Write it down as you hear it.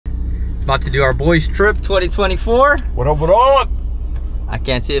About to do our boys trip 2024. What up, what up? I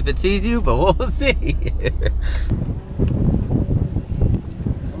can't see if it sees you, but we'll see. I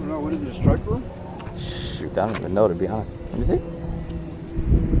don't know, what is it, a strike room? Shoot, I don't even know, to be honest. Let me see. I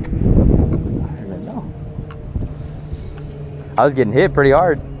don't even know. I was getting hit pretty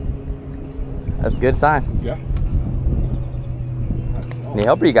hard. That's a good sign. Yeah. Any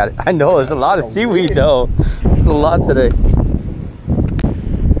help, you got it. I know, there's a lot of seaweed though. There's a lot today.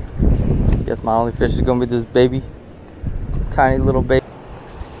 Guess my only fish is gonna be this baby. Tiny little baby.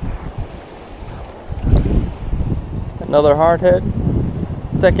 Another hardhead.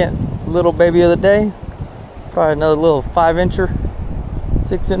 Second little baby of the day. Probably another little 5-incher,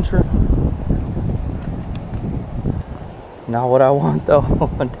 6-incher. Not what I want though.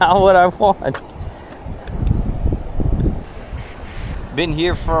 Not what I want. Been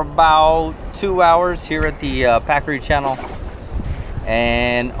here for about 2 hours here at the Packery channel,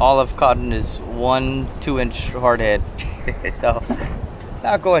 and all I've caught is 1 2-inch hardhead. So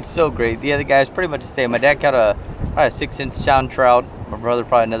not going so great. The other guys pretty much the same. My dad caught probably a 6-inch sound trout. My brother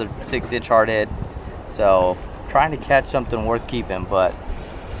probably another 6-inch hardhead. So trying to catch something worth keeping, but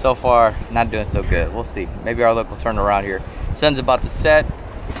so far not doing so good. We'll see. Maybe our luck will turn around here. Sun's about to set.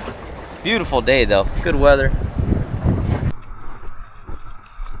 Beautiful day though. Good weather.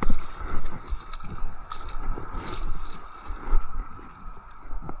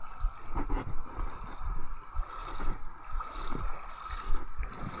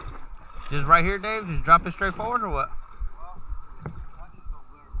 Just right here, Dave? Just drop it straight forward or what?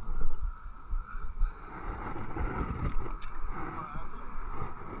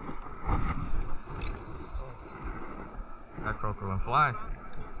 That croaker went flying.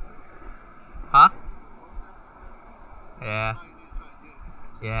 Huh? Yeah.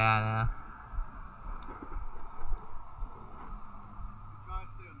 Yeah, I know.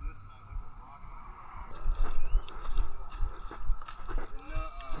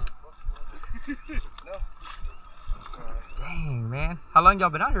 Dang, man. How long y'all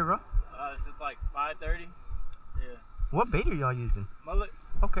been out here, bro? Since like 5:30. Yeah. What bait are y'all using? Mullet.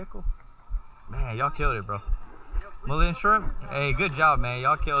 Okay, cool. Man, y'all killed it, bro. Mullet and shrimp? Hey, good job, man.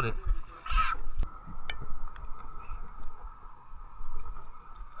 Y'all killed it.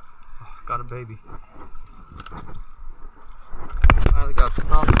 Oh, got a baby. Finally got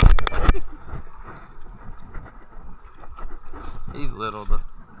something. He's little though,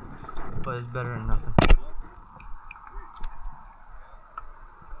 but it's better than nothing.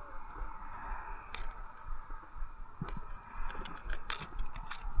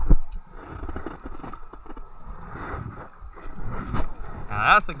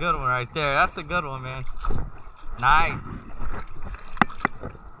 Now that's a good one right there. That's a good one, man. Nice.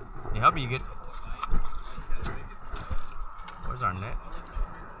 Can you help me? You get. Where's our net?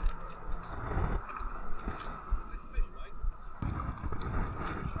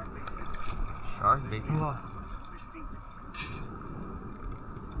 Shark bait. Whoa.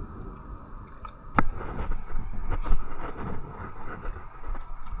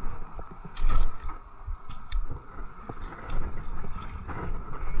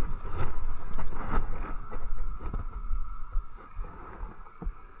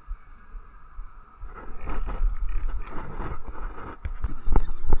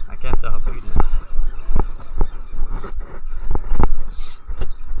 I can't tell how big it is.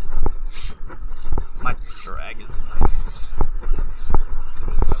 My drag isn't tight.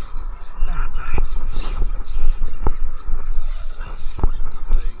 Nah, it's alright.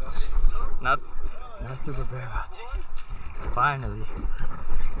 Not super bad about it. Finally.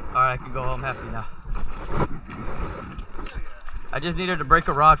 Alright, I can go home happy now. I just needed to break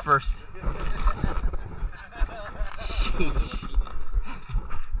a rod first. Sheesh.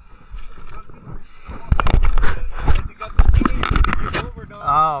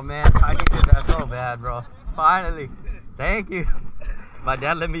 Oh man, I needed that so bad, bro. Finally. Thank you. My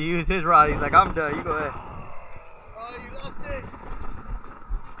dad let me use his rod. He's like, I'm done. You go ahead. Oh, you lost it.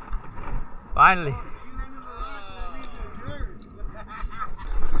 Finally.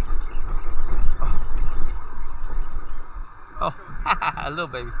 Oh, little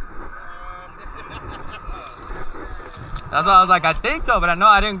baby. That's why I was like, I think so, but I know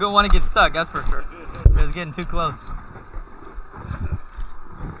I didn't want to get stuck, that's for sure. It was getting too close.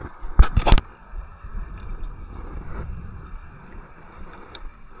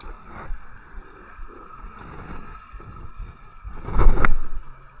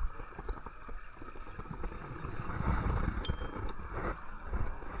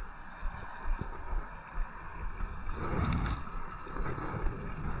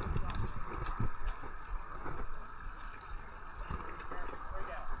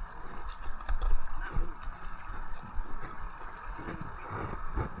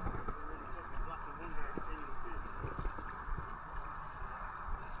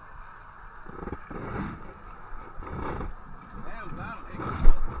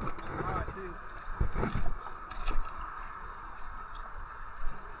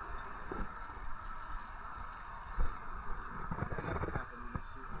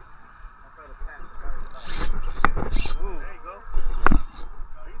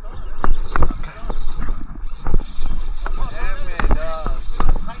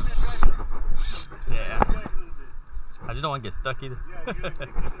 Yeah. I just don't want to get stuck either.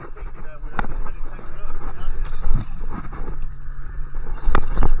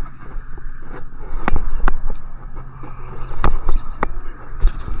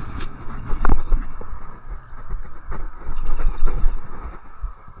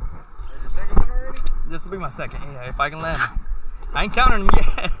 This will be my second. Yeah, if I can land. I ain't counting them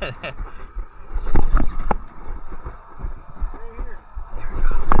yet. There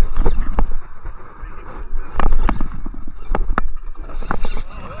we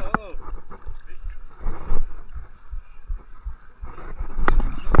go.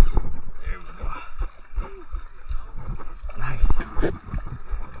 There we go. Nice.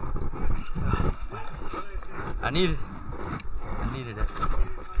 I needed it.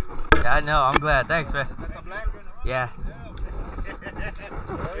 Yeah, I know. I'm glad. Thanks, man. Yeah.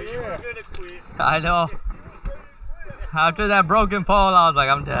 I know. After that broken pole, I was like,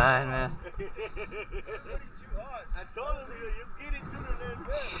 I'm done, man. I told him you get it sooner than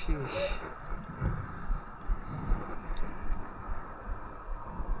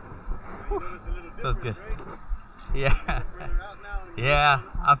that. Feels good. Yeah. Yeah.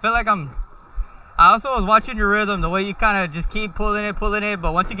 I feel like I also was watching your rhythm, the way you kind of just keep pulling it,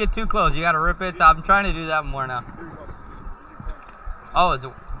 but once you get too close, you got to rip it. So I'm trying to do that more now. Oh,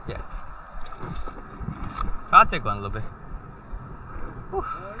 yeah. I'll take one a little bit. Whew.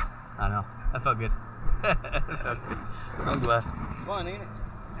 I know. That felt good. That felt good. I'm glad. Fun, ain't it?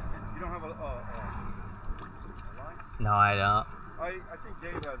 You don't have a line? No, I don't. I think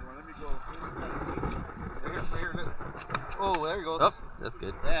Dave has one. Let me go. Here, look. Oh, there you go. Oh, that's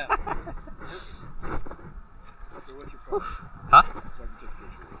good. Yeah. Okay, what's your phone? Huh? So I can take a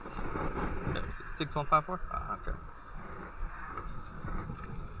picture. 6154? Oh, okay.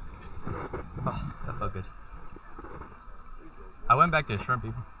 Oh, that felt good. I went back to shrimp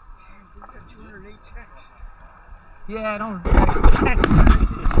even. Damn, dude, got 208 text. Yeah, I don't check text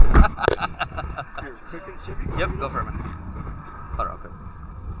messages. Here, click it, see if you can Yep, pick it go up. for a minute. Hold on, okay.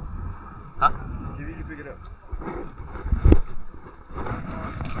 Huh? See if you can pick it up.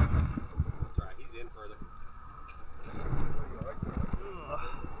 That's right, he's in further.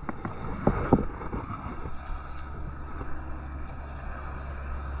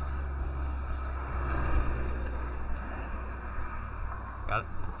 Got it.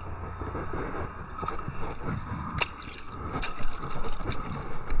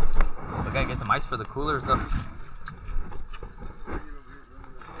 We gotta get some ice for the coolers though.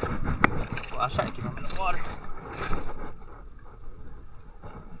 Well, I was trying to keep them in the water.